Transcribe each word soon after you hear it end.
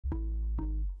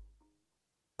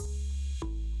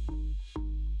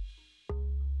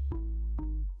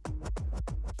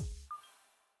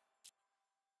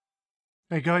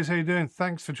Hey guys, how you doing?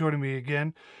 Thanks for joining me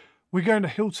again. We're going to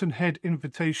Hilton Head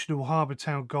Invitational Harbour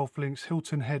Town Golf Links,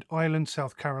 Hilton Head Island,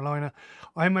 South Carolina.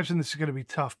 I imagine this is going to be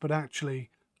tough, but actually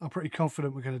I'm pretty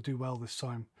confident we're going to do well this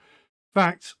time. In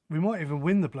fact, we might even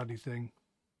win the bloody thing.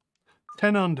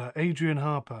 10 under, Adrian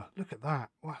Harper. Look at that.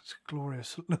 Wow, it's a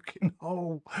glorious looking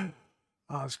hole.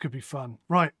 Oh, this could be fun.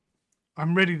 Right,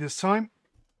 I'm ready this time.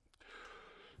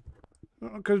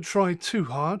 I'm not going to try too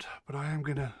hard, but I am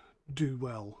going to do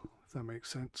well, if that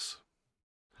makes sense.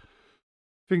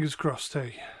 Fingers crossed,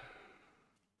 hey.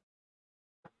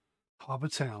 Harbour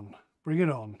Town, bring it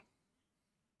on.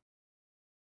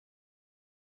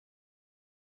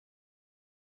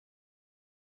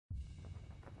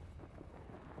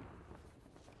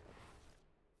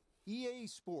 EA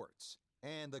Sports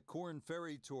and the Korn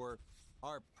Ferry Tour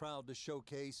are proud to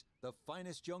showcase the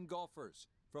finest young golfers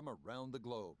from around the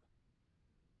globe.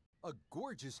 A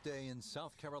gorgeous day in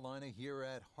South Carolina here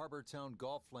at Harbour Town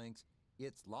Golf Links.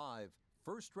 It's live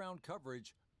first round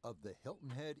coverage of the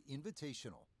Hilton Head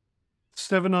Invitational.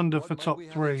 7 under What for top we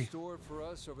have 3. in store for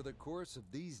us over the course of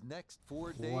these next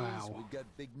 4 days. Wow. We've got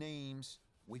big names,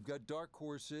 we've got dark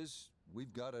horses,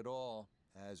 we've got it all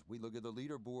as we look at the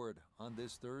leaderboard on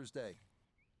this Thursday.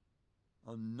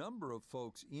 A number of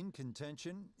folks in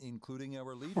contention, including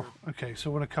our leader. Oh, okay, so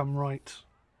I want to come right.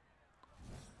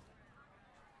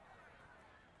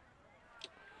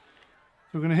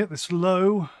 So we're going to hit this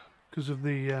low because of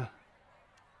the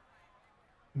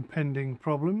impending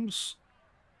problems.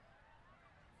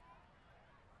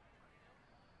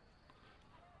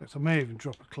 Yes, I may even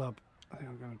drop a club. I think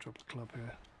I'm going to drop a club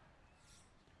here.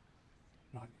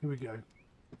 Right, here we go.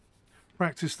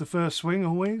 Practice the first swing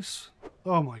always.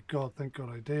 Oh my God, thank God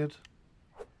I did.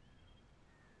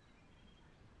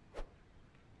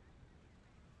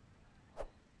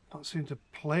 Can't seem to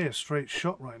play a straight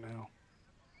shot right now.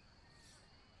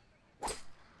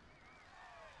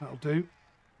 That'll do.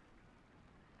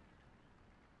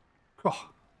 Oh,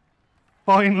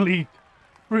 finally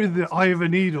through the eye of a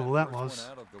needle, that was.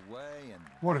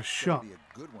 What a shot.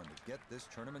 Good one to get this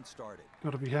tournament started.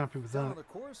 Got to be happy with Down that. on the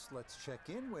course, let's check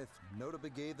in with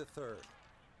𝗦𝘂𝗃𝗀𝗁𝗍 �III.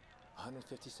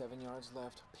 157 yards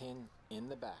left, pin in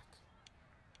the back.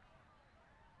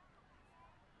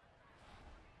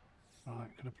 Right,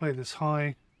 gonna play this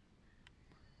high.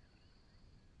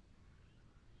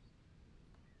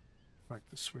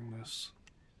 Practice swing this.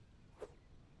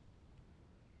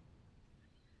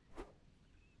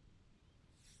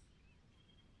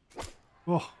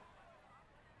 Oh.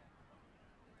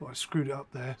 Well, I screwed it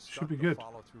up there. Should be good.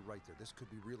 Follow through right there. This could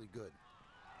be really good.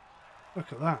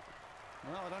 Look at that.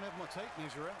 Well, I don't have my tape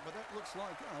measure out, but that looks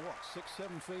like, oh, what,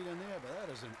 6-7 feet in there, but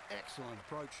that is an excellent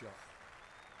approach shot.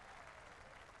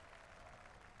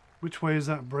 Which way is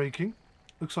that breaking?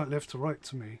 Looks like left to right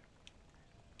to me.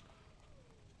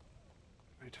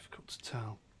 Very difficult to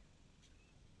tell.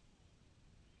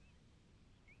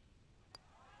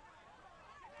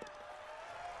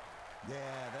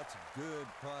 Yeah, that's a good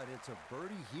putt. It's a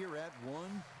birdie here at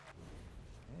 1.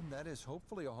 And that is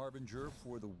hopefully a harbinger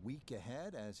for the week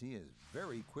ahead, as he is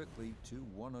very quickly to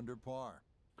 1 under par.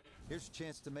 Here's a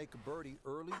chance to make a birdie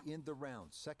early in the round.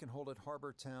 Second hole at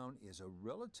Harbour Town is a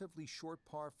relatively short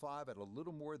par 5 at a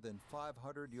little more than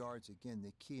 500 yards. Again,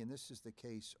 the key, and this is the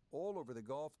case all over the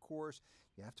golf course,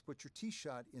 you have to put your tee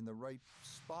shot in the right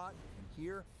spot. And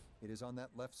here, it is on that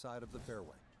left side of the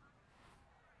fairway.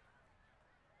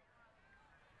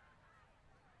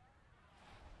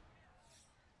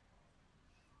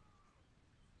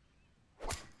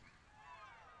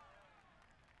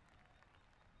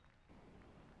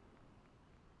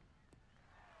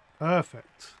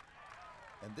 Perfect.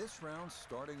 And this round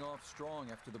starting off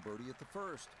strong after the birdie at the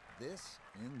first. This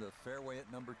in the fairway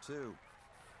at number 2.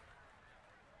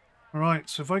 All right,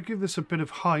 so if I give this a bit of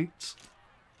height, it's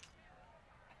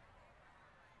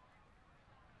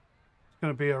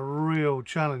going to be a real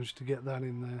challenge to get that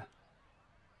in there.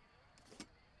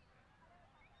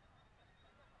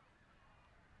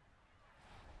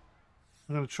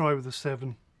 I'm going to try with the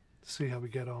 7 to see how we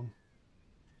get on.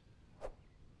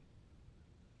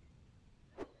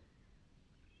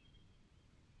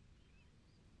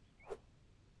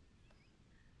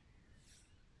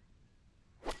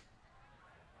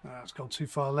 It's gone too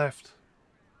far left.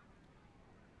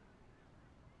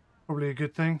 Probably a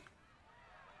good thing.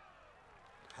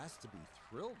 Has to be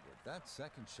thrilled with that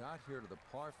second shot here to the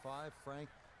par 5. Frank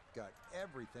got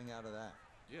everything out of that.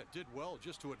 Yeah, did well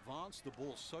just to advance the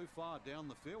ball so far down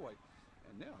the fairway.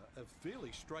 And now a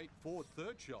fairly straightforward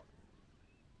third shot.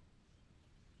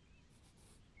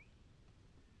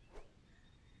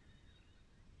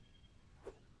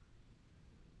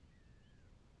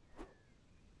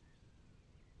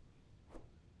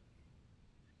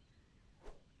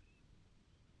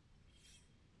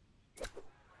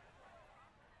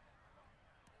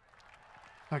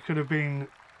 That could have been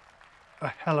a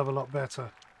hell of a lot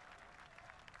better.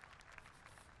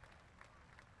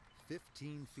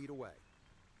 15 feet away.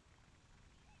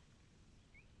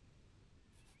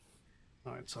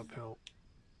 Oh, it's uphill.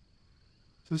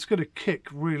 So it's going to kick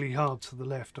really hard to the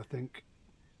left, I think.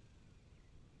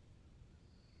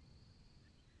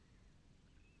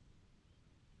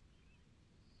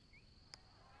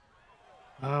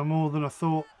 More than I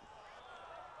thought.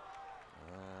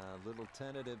 A little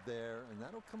tentative there, and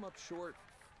that'll come up short.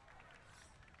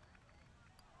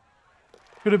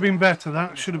 Could have been better.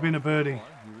 That should have been a birdie. Here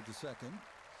with the second,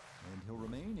 and he'll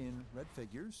remain in red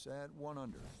figures at 1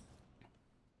 under.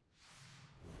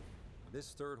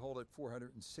 This third hole at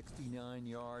 469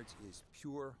 yards is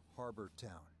pure harbor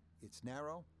town. It's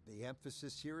narrow. The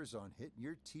emphasis here is on hitting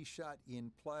your tee shot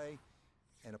in play,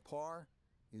 and a par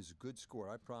is a good score,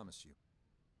 I promise you.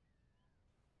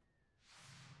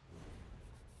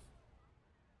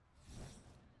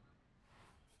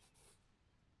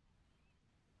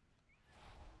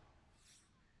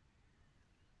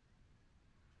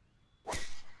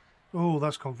 Oh,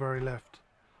 that's gone very left.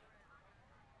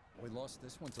 We lost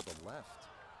this one to the left.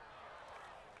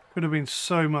 Could have been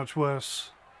so much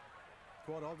worse.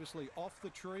 Quite obviously off the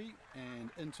tree and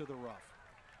into the rough.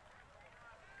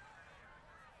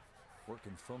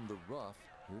 Working from the rough.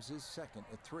 Here's his second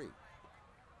at 3.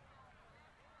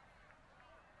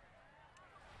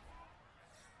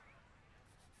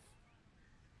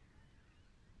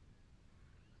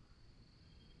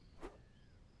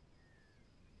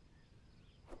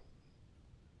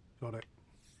 Got it.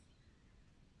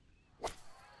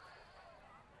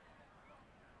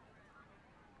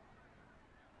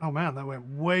 Oh man, that went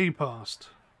way past.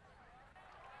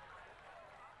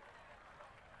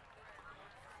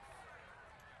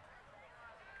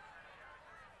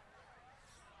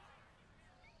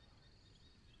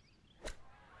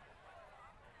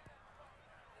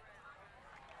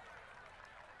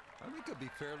 I think I'd be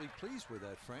fairly pleased with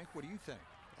that, Frank. What do you think?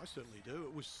 I certainly do.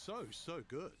 It was so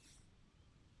good.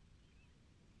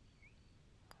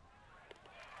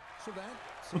 So that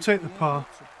We'll take the par.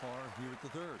 par here at the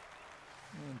third.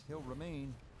 And he'll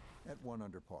remain at 1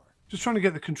 under par. Just trying to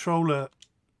get the controller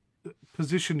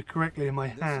positioned correctly in my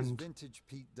hand. This is vintage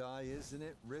Pete Dye, isn't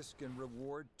it? Risk and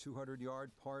reward,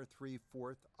 200-yard par 3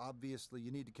 fourth. Obviously,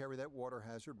 you need to carry that water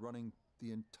hazard running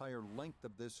the entire length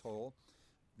of this hole.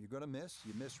 You're going to miss.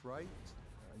 You miss right.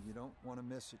 You don't want to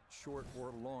miss it short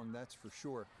or long, that's for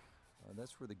sure.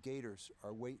 That's where the Gators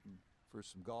are waiting for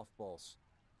some golf balls.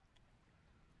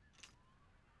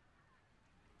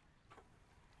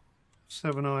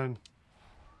 7-iron.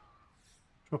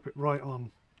 Drop it right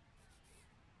on.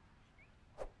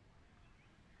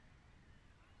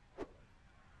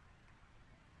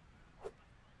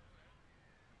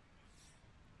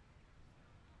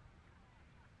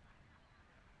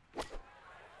 It's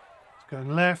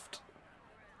going left.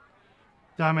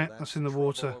 Damn it, that's in the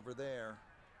water. Over there.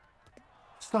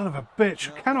 Son of a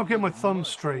bitch, I cannot get my thumb Much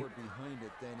straight. more behind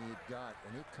it than he had got,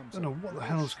 and it comes Don't know up what the real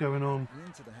hell's going on.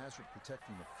 into the hazard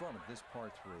protecting the front of this par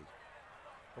 3.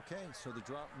 Okay, so the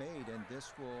drop made, and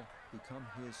this will become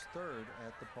his third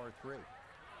at the par 3.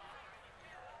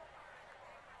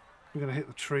 We're going to hit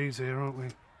the trees here, aren't we?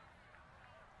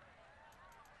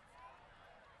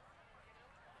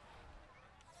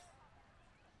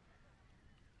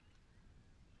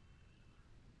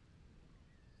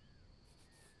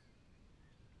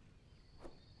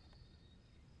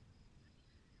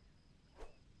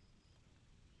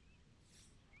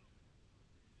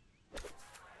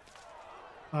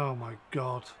 Oh my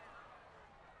God.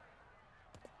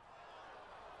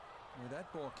 Well,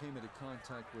 that ball came into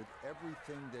contact with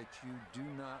everything that you do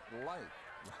not like.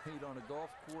 Right on a golf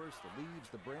course, the leaves,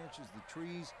 the branches, the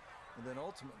trees, and then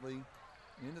ultimately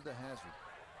into the hazard.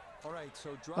 All right,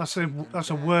 so drop That's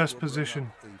a worse position.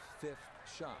 A 5th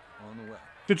shot on the way.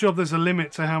 Good job there's a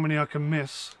limit to how many I can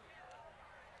miss.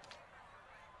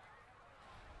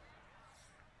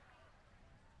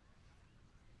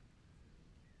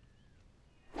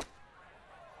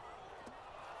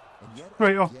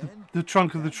 Straight off the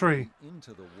trunk of the tree.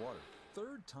 Into the water.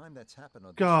 Third time that's happened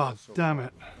on this God so damn far.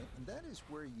 it. And that is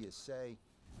where you say,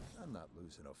 I'm not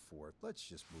losing a 4th. Let's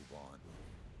just move on.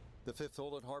 The 5th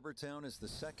hole at Harbor Town is the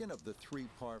second of the 3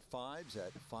 par 5s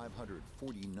at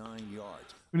 549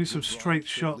 yards. We need some straight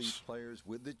Should leave shots. players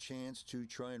with the chance to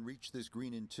try and reach this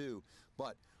green in 2,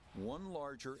 but one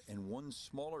larger and one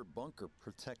smaller bunker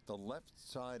protect the left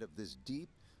side of this deep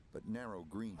but narrow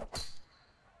green.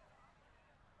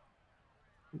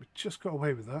 We just got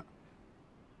away with that.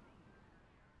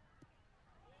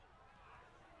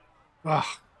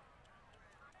 Ah,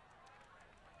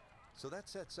 So that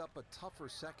sets up a tougher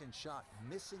second shot,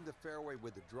 missing the fairway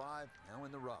with the drive, now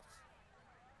in the rough.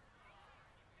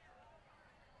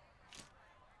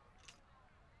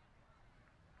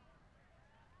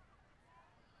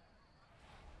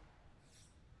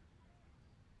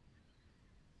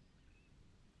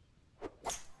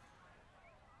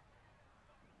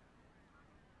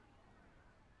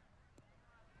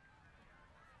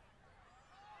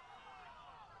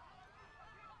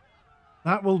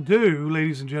 That will do,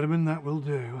 ladies and gentlemen, that will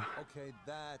do. Okay,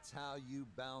 that's how you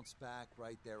bounce back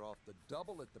right there off the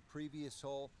double at the previous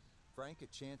hole. Frank, a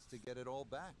chance to get it all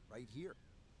back right here.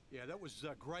 Yeah, that was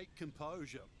great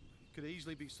composure. Could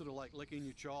easily be sort of like licking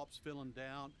your chops, feeling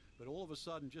down, but all of a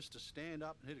sudden just to stand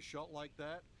up and hit a shot like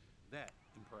that,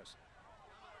 impressive.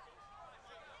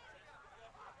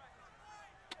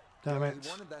 Damn it. He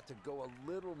wanted that to go a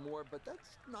little more, but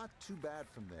that's not too bad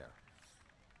from there.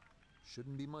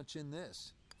 Shouldn't be much in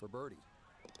this for birdie.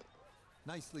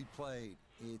 Nicely played.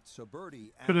 It's a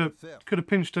birdie at the fifth. Could have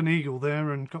pinched an eagle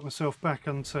there and got myself back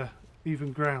onto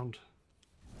even ground.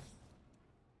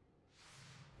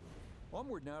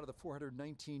 Onward now to the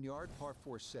 419-yard par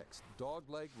 4-6. Dog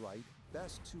leg right.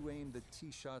 Best to aim the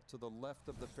tee shot to the left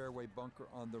of the fairway bunker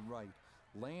on the right.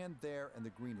 Land there, and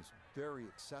the green is very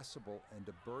accessible, and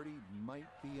a birdie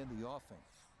might be in the offing.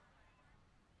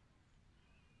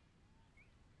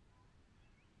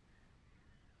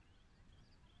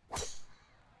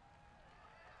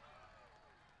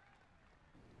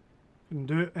 Couldn't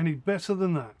do it any better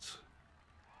than that.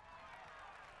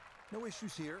 No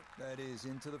issues here. That is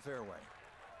into the fairway.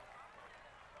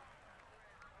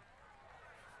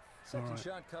 Second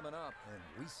shot coming up, and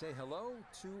we say hello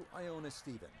to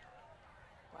𝗂𝘂𝗬𝐬𝐶𝑒𝑤𝑚.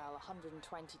 Well,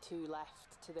 122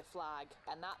 left to the flag,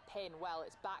 and that pin, well,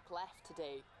 it's back left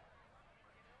today.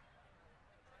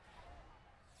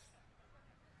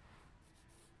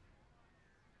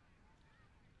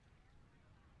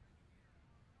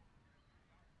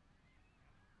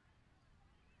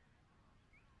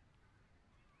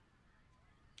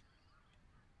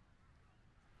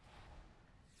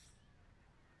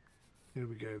 Here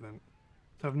we go then.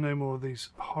 Let's have no more of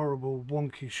these horrible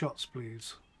wonky shots,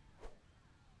 please.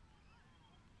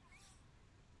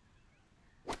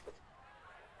 That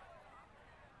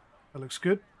looks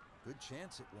good. Good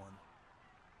chance at one.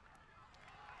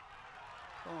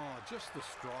 Oh, just the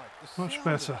strike. The Much sound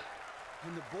better. of it.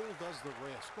 And the ball does the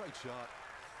rest. Great shot.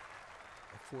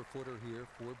 A 4-footer here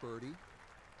for birdie.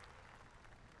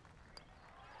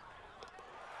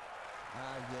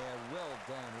 Yeah, well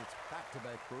done. It's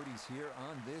back-to-back birdies here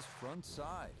on this front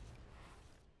side.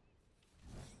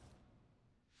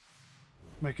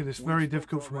 Making this very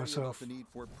difficult for Already about myself. the need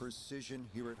for precision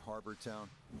here at Harbour Town.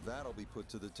 That'll be put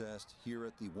to the test here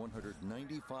at the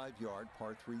 195-yard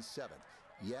par 3-7.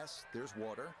 Yes, there's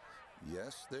water.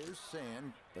 Yes, there's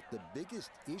sand. But the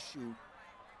biggest issue,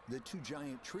 the two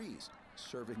giant trees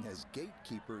serving as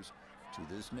gatekeepers to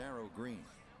this narrow green.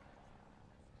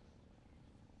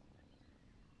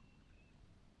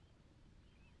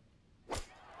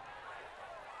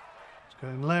 It's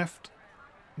going left.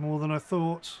 More than I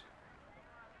thought.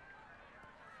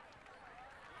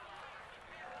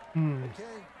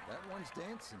 Okay, that one's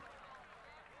dancing.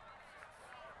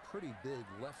 Pretty big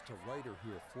left to righter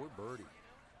here for birdie.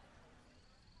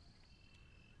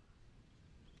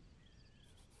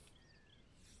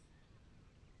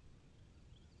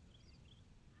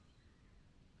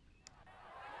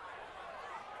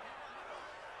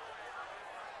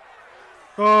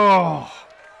 Oh!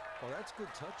 Oh, that's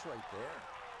good touch right there.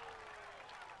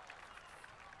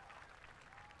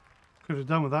 Could have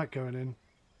done with that going in.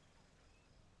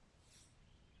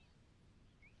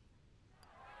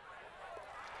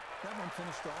 That one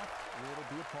finished off. It'll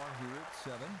be a par here at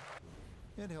 7.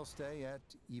 And he'll stay at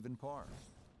even par.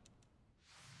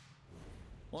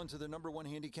 On to the #1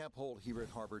 handicap hole here at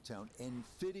Harbour Town, and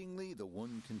fittingly the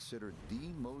one considered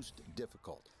the most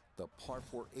difficult, the par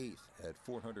 4/8 at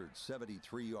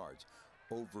 473 yards.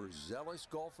 Overzealous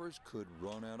golfers could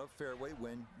run out of fairway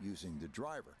when using the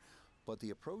driver, but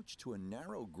the approach to a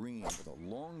narrow green with a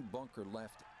long bunker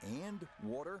left and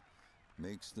water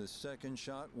makes the second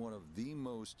shot one of the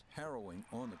most harrowing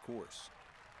on the course.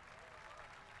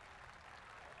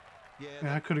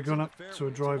 Yeah, I could have gone up to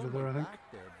a driver there, I think.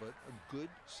 There, but a good,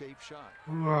 safe shot.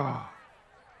 Ugh.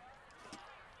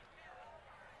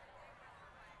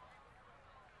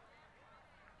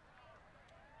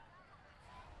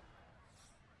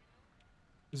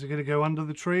 Is it going to go under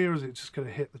the tree, or is it just going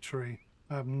to hit the tree?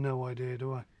 I have no idea,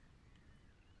 do I?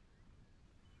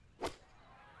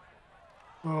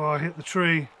 Oh, I hit the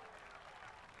tree.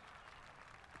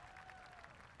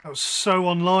 That was so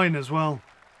online as well.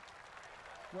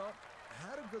 Well,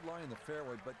 good lie in the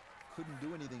fairway, but couldn't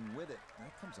do anything with it.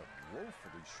 That comes up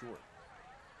woefully short.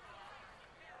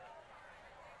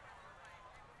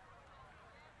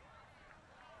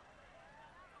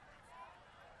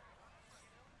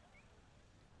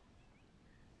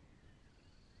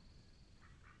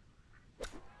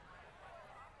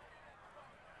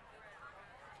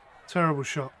 Terrible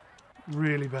shot.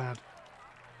 Really bad.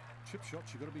 Chip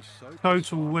shots, you've got to be so Total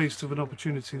precise. waste of an Zero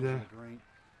opportunity points on there. the green.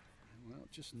 Well,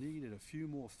 just needed a few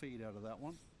more feet out of that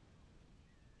one.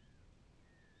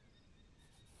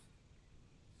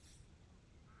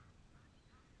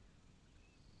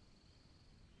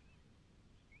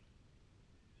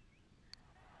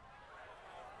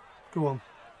 Go on.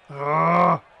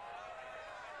 Ah!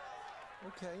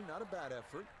 Okay, not a bad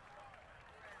effort.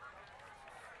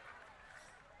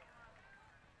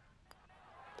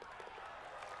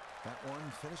 That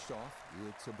one finished off.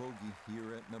 It's a bogey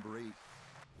here at number 8. And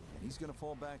he's going to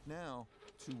fall back now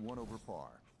to 1 over par.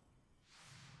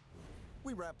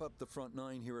 We wrap up the front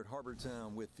 9 here at Harbour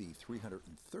Town with the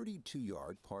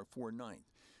 332-yard par 4 ninth.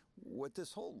 What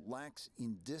this hole lacks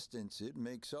in distance, it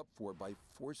makes up for by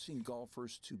forcing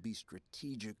golfers to be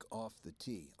strategic off the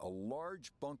tee. A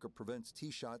large bunker prevents tee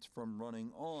shots from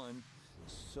running on,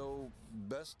 so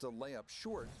best to lay up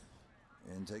short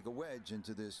and take a wedge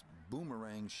into this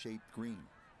boomerang-shaped green.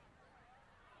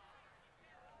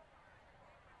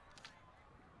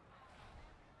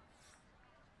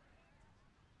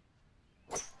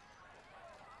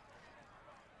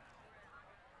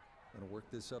 Gonna work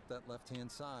this up that left-hand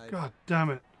side. God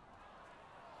damn it.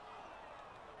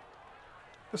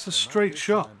 That's a Well, not straight this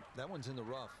shot. time. That one's in the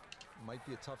rough. Might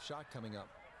be a tough shot coming up.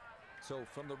 So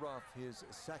from the rough, his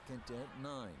second at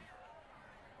 9.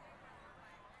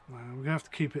 Well, we're going to have to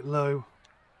keep it low.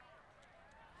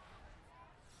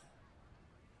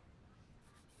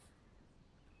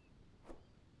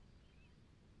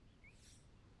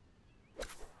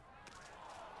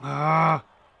 Ah!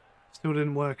 Still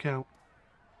didn't work out.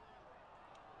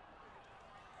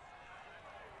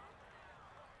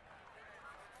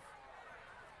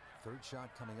 Third shot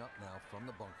coming up now from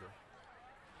the bunker.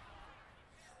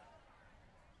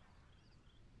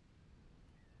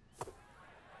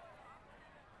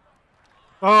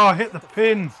 Oh, hit the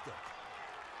pin.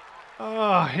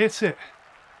 Oh, hit it.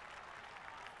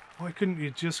 Why couldn't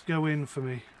you just go in for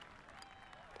me?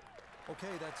 Okay,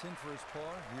 that's in for his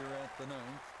par here at the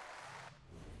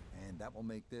 9th. And that will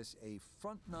make this a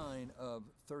front 9 of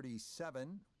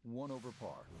 37, 1 over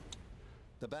par.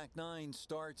 The back 9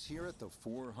 starts here at the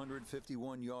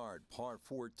 451-yard par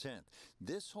 4 10th.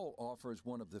 This hole offers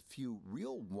one of the few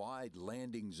real wide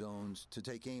landing zones to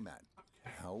take aim at.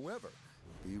 However,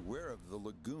 beware of the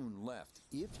lagoon left.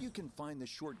 If you can find the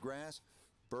short grass,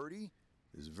 birdie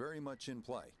is very much in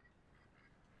play.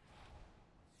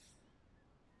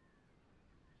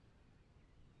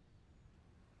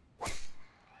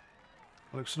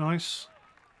 Looks nice.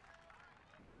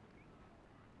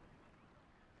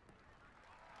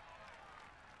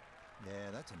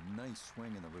 Yeah, that's a nice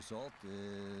swing, and the result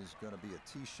is going to be a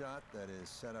tee shot that is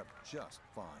set up just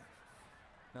fine.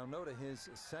 Now note his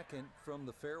second from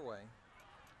the fairway.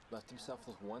 Left himself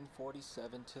with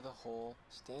 147 to the hole,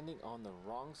 standing on the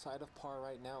wrong side of par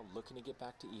right now, looking to get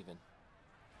back to even.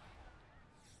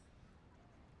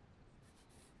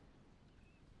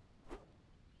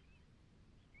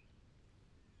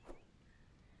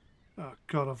 Oh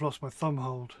God, I've lost my thumb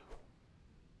hold.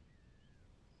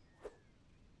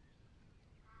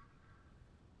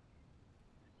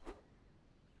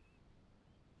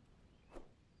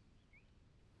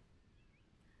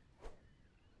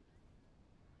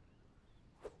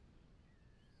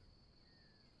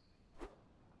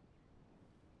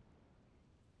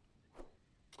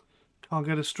 Can't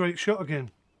get a straight shot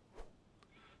again.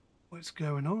 What's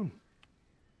going on?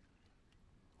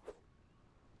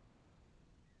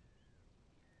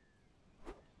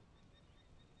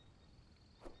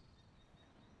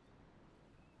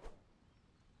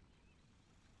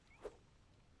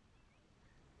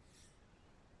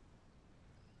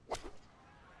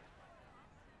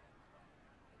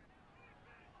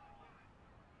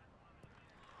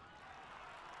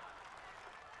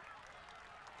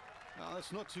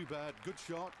 That's not too bad. Good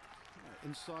shot.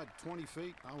 Inside 20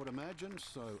 feet, I would imagine.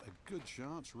 So a good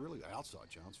chance, really. Outside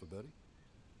chance for birdie.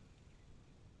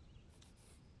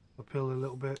 Uphill a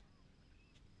little bit.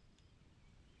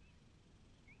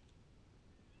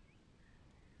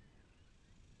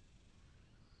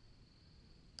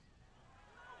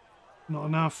 Not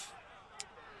enough.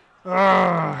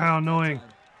 Ah, how annoying.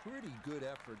 Pretty good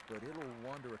effort, but it'll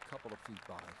wander a couple of feet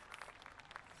by.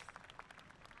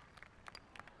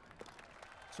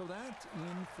 So that's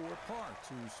in for par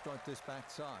to start this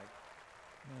backside.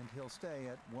 And he'll stay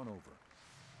at 1 over.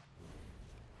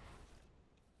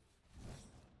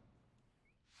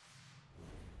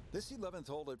 This 11th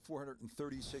hole at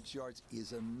 436 yards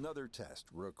is another test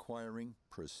requiring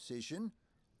precision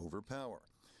over power.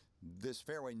 This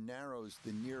fairway narrows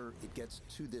the nearer it gets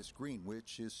to this green,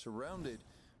 which is surrounded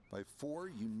by 4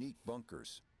 unique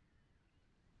bunkers.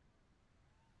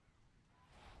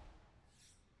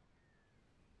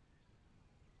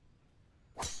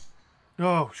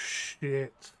 Oh,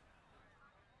 shit.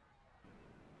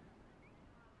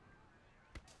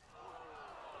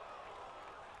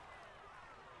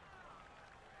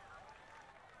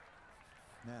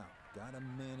 Now, gotta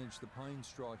manage the pine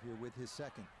straw here with his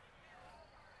second.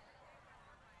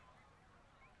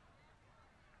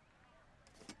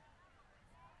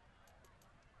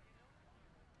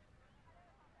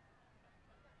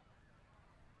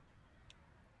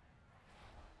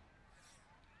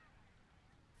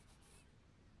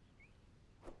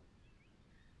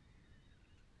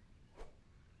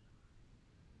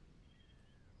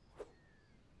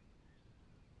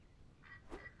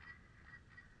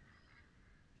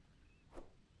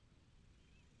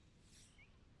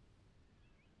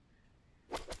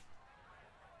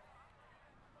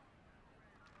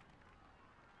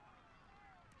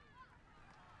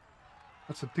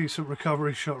 That's a decent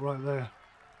recovery shot right there.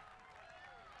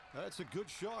 That's a good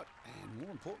shot, and more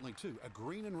importantly too, a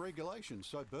green in regulation,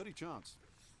 so birdie chance.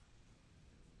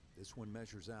 This one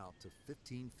measures out to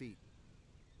 15 feet.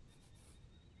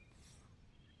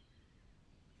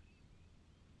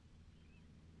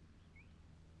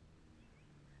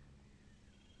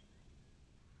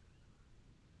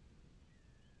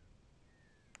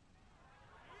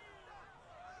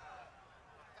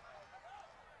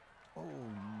 Oh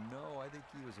no, I think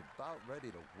he was about ready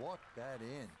to walk that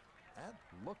in. That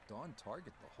looked on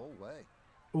target the whole way.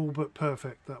 All but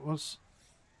perfect, that was.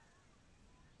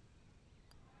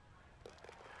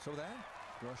 So that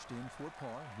brushed in for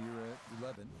par here at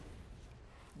 11.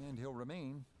 And he'll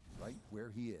remain right where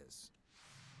he is.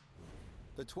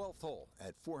 The 12th hole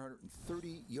at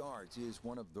 430 yards is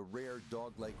one of the rare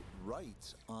dogleg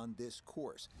rights on this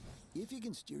course. If you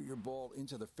can steer your ball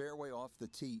into the fairway off the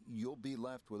tee, you'll be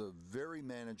left with a very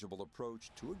manageable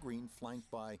approach to a green flanked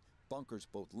by bunkers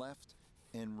both left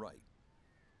and right.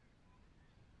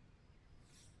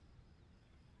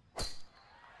 It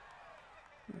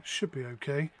should be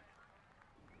okay.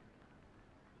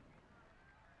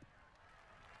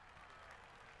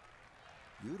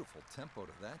 Beautiful tempo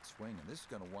to that swing, and this is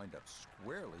going to wind up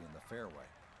squarely in the fairway.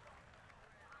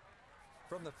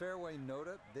 From the fairway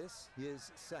nota, this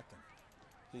is second.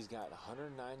 He's got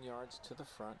 109 yards to the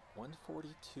front,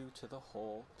 142 to the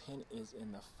hole. Pin is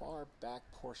in the far back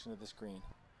portion of this green.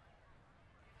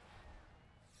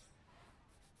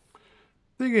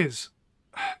 Thing is,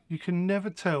 you can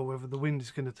never tell whether the wind is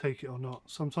going to take it or not.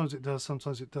 Sometimes it does,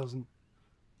 sometimes it doesn't.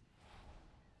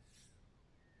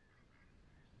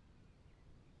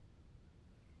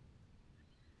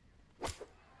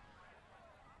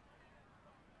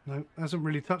 No, hasn't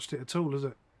really touched it at all, has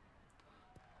it?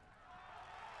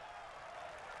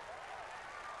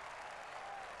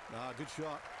 Good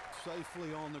shot.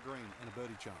 Safely on the green and a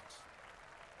birdie chance.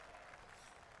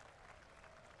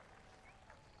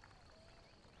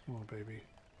 Come on, baby.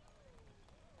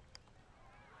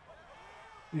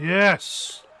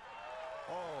 Yes!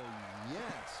 Oh,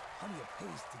 yes. Plenty of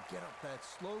pace to get up that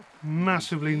slope.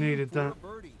 Massively needed that.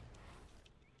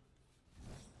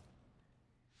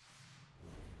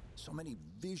 So many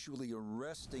visually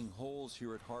arresting holes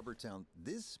here at Harbour Town.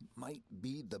 This might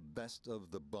be the best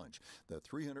of the bunch. The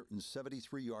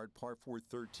 373-yard par 4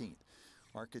 13th.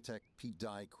 Architect Pete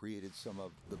Dye created some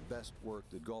of the best work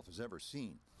that golf has ever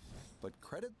seen. But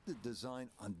credit the design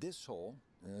on this hole,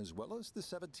 as well as the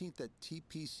 17th at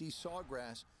TPC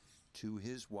Sawgrass, to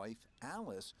his wife,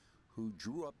 Alice, who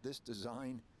drew up this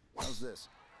design, how's this,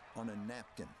 on a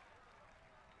napkin.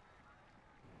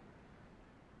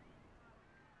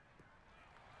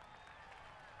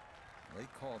 They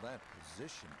call that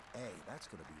position A. That's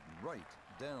going to be right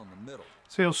down the middle.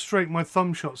 See how straight my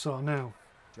thumb shots are now.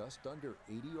 Just under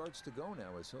 80 yards to go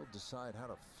now as he'll decide how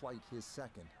to flight his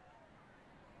second.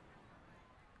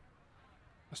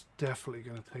 That's definitely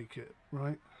going to take it,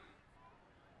 right?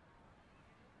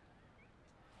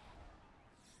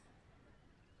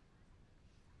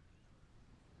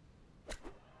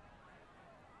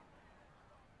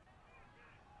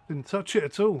 Didn't touch it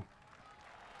at all.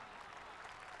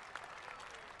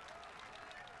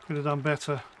 Could have done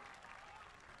better.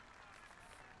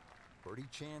 Birdie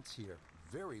chance here.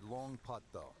 Very long putt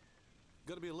though.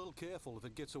 Got to be a little careful if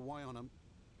it gets away on him.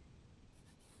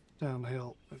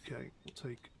 Downhill. Okay,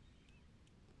 we'll take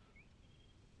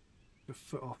a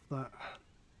foot off that.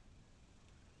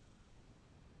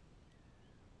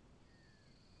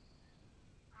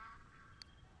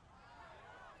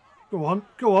 Go on,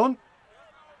 go on.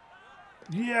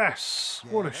 Yes,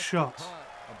 Yeah, what a that's shot. the putt.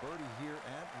 A birdie here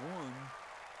at 1.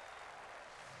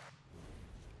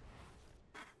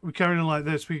 We're carrying on like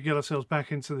this, we could get ourselves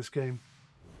back into this game.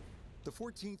 The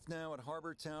 14th now at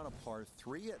Harbour Town, a par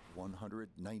 3 at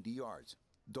 190 yards.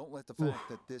 Don't let the fact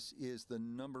that this is the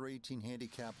number 18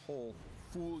 handicap hole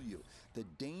fool you. The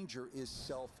danger is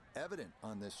self-evident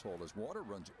on this hole as water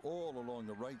runs all along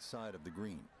the right side of the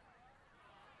green.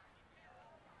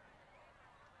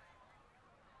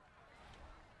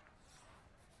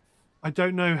 I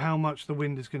don't know how much the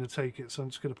wind is going to take it, so I'm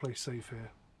just going to play safe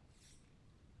here.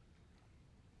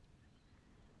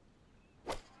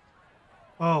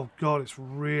 Oh God, it's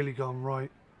really gone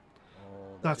right.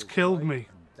 Oh, That's is killed right, me.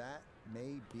 and that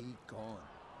may be gone.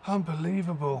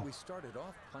 Unbelievable. We started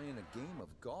off playing a game of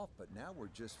golf, but now we're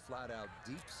just flat out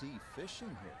deep sea fishing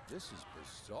here. This is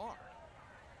bizarre.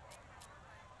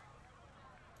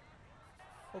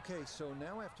 Okay, so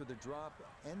now after the drop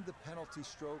and the penalty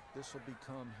stroke, this will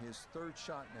become his 3rd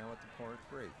shot now at the par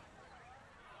 3.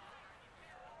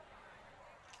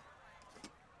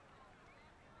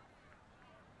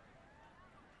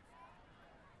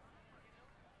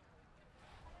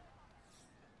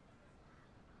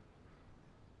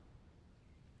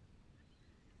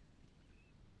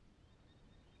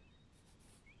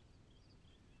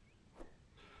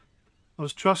 I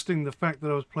was trusting the fact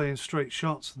that I was playing straight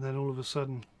shots, and then all of a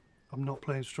sudden I'm not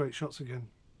playing straight shots again.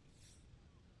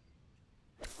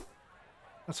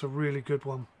 That's a really good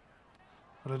one,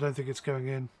 but I don't think it's going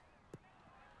in.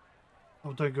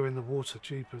 Oh, don't go in the water,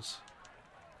 jeepers.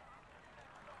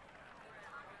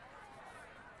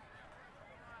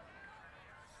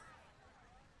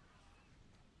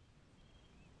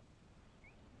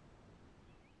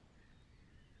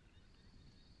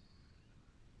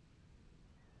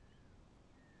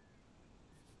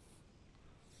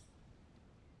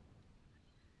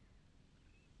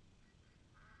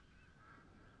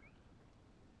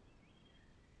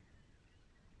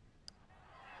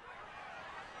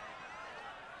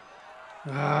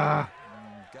 Ah,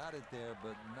 Got it there,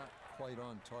 but not quite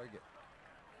on target.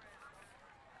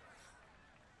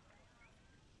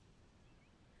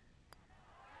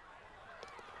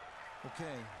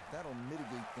 Okay, that'll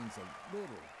mitigate things a little.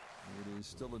 It is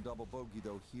still a double bogey,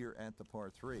 though, here at the par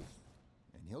 3.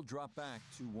 And he'll drop back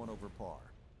to 1 over par.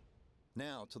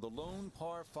 Now to the lone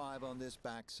par 5 on this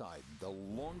backside, the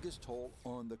longest hole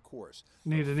on the course.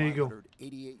 need an eagle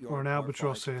 588-yard or an par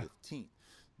albatross 5 here. 15th.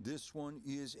 This one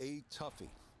is a toughie,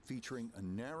 featuring a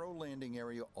narrow landing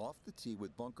area off the tee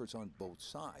with bunkers on both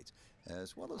sides,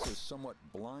 as well as a somewhat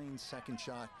blind second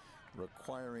shot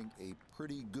requiring a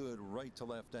pretty good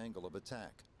right-to-left angle of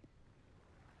attack.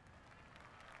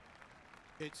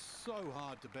 It's so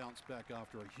hard to bounce back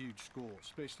after a huge score,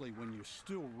 especially when you're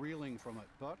still reeling from it.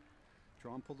 But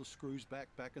try and pull the screws back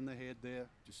in the head there.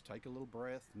 Just take a little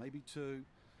breath, maybe 2.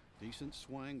 Decent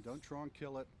swing. Don't try and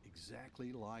kill it.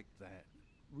 Exactly like that.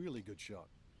 Really good shot.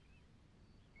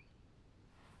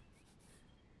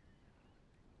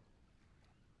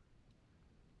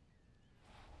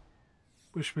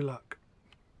 Wish me luck.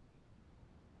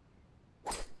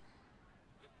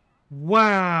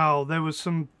 Wow, there was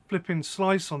some flipping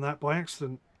slice on that by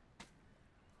accident.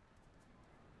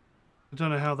 I don't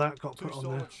know how that got Two put on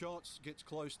there. solid shots, gets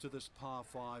close to this par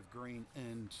 5 green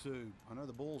and 2. I know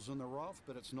the ball's in the rough,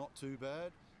 but it's not too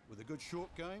bad. With a good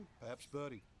short game, perhaps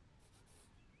birdie.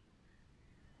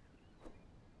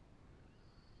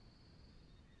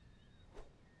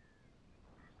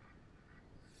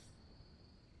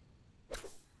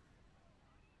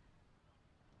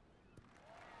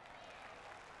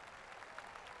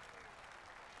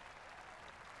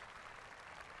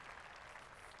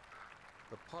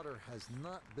 The putter has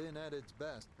not been at its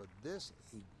best, but this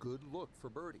a good look for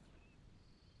birdie.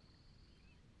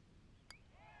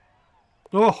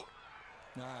 Oh,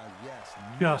 Yes,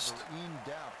 Just. never in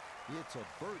doubt. It's a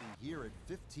birdie here at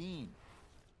 15.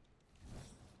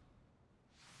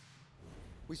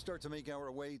 We start to make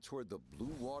our way toward the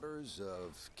blue waters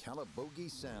of 𝗂𝐴𝐺𝐵𝐺𝐸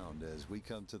Sound as we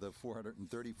come to the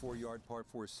 434-yard par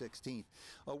 4 16th.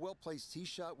 A well-placed tee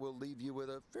shot will leave you with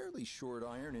a fairly short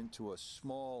iron into a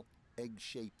small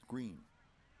egg-shaped green.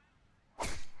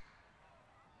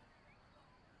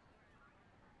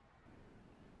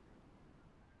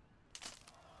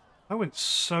 I went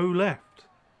so left.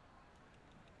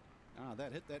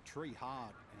 That hit that tree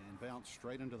hard and bounced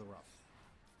straight into the rough.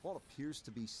 Ball appears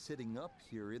to be sitting up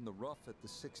here in the rough at the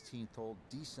 16th hole.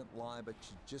 Decent lie, but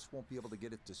you just won't be able to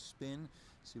get it to spin.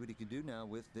 See what he can do now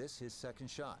with this, his second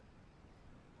shot.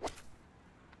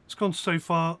 It's gone so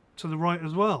far to the right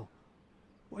as well.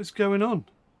 What is going on?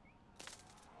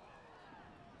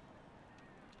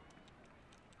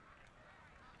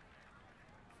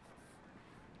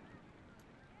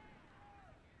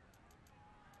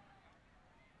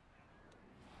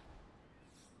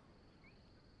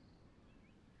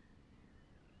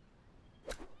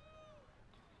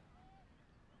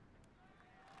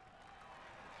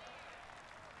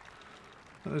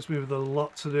 That leaves me with a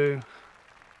lot to do.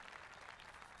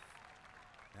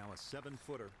 Now a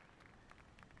 7-footer.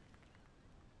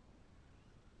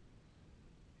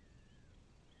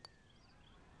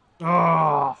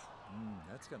 Oh,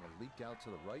 That's going to leak out to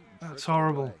the right. And that's trickle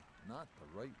horrible. away. Not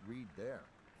the right read there.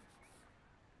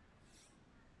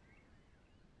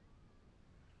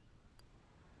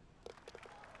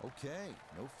 Okay,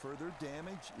 no further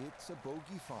damage. It's a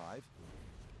bogey 5.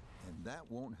 And that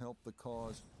won't help the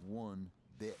cause one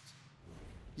bit.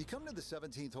 You come to the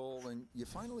 17th hole and you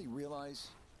finally realize,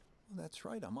 well, that's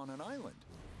right, I'm on an island.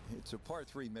 It's a par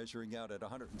 3 measuring out at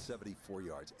 174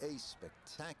 yards. A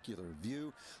spectacular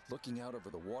view looking out over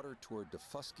the water toward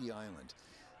𝗏𝗏𝗃𝗏𝐾𝐸 Island.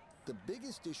 The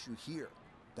biggest issue here,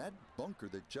 that bunker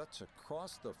that juts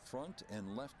across the front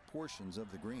and left portions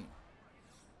of the green.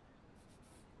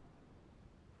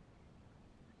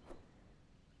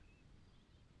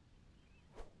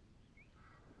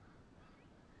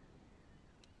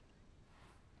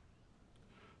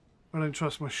 I don't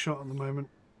trust my shot at the moment.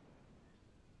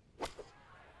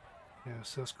 Yeah,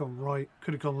 so that's gone right.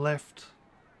 Could have gone left.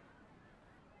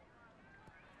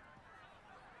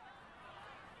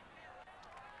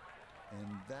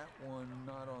 And that one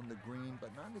not on the green,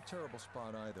 but not in a terrible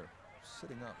spot either.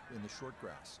 Sitting up in the short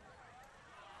grass.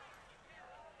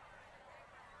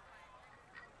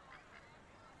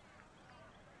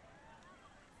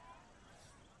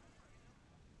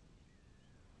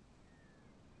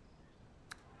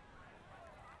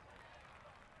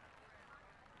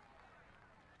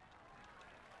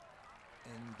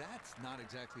 And that's not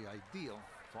exactly ideal.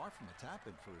 Far from a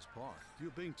tap-in for his par.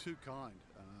 You're being too kind.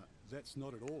 That's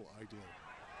not at all ideal.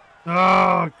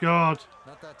 Oh, God.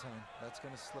 Not that time. That's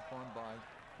going to slip on by.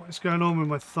 What is going on with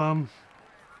my thumb?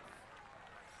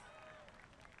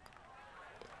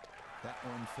 That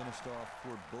one finished off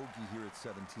for bogey here at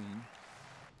 17. And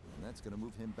that's going to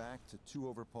move him back to 2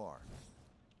 over par.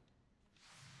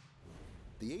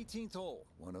 The 18th hole,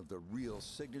 one of the real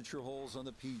signature holes on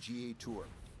the PGA Tour.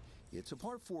 It's a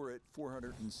par 4 at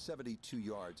 472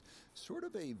 yards. Sort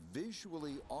of a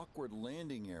visually awkward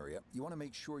landing area. You want to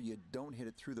make sure you don't hit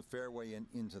it through the fairway and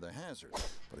into the hazard.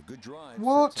 But a good drive.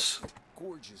 What? Sets up a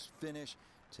gorgeous finish,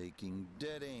 taking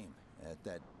dead aim at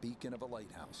that beacon of a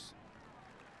lighthouse.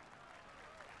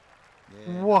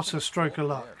 Yeah, What a stroke of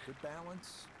luck. there. Good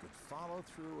balance, good follow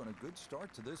through, and a good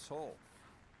start to this hole.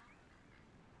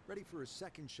 Ready for a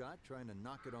second shot, trying to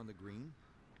knock it on the green.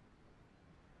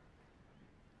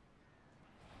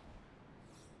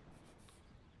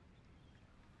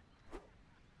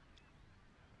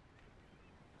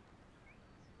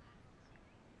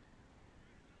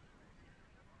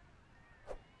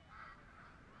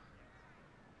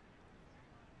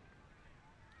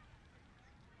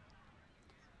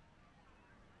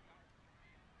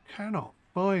 Cannot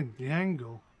find the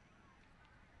angle.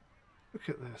 Look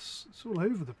at this. It's all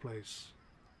over the place.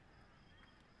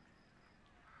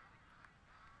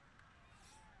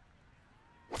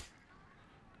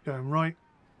 Going right.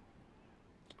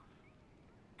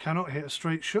 Cannot hit a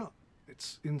straight shot.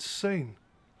 It's insane.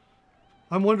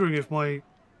 I'm wondering if my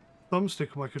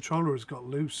thumbstick on my controller has got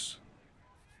loose.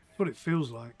 That's what it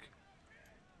feels like.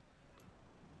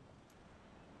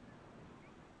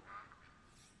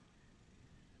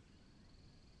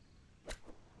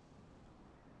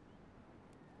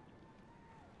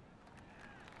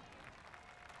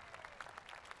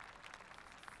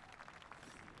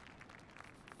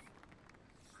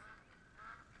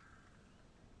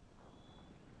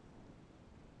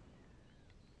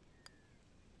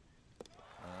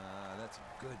 That's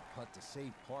a good putt to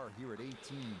save par here at 18.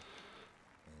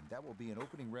 And that will be an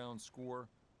opening round score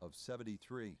of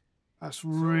 73. That's So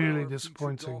really our featured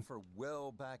disappointing. golfer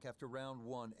well back after round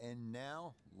 1, and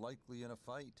now likely in a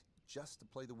fight just to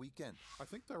play the weekend. I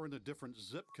think they're in a different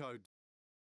zip code.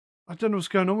 I don't know what's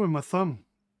going on with my thumb.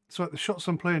 It's like the shots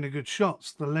I'm playing are good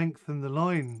shots. The length and the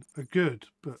line are good,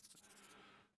 but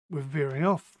we're veering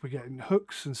off. We're getting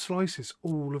hooks and slices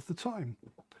all of the time.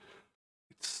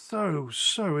 It's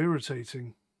so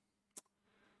irritating.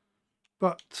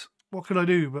 But what can I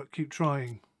do but keep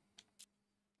trying?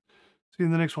 See you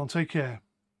in the next one. Take care.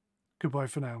 Goodbye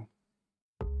for now.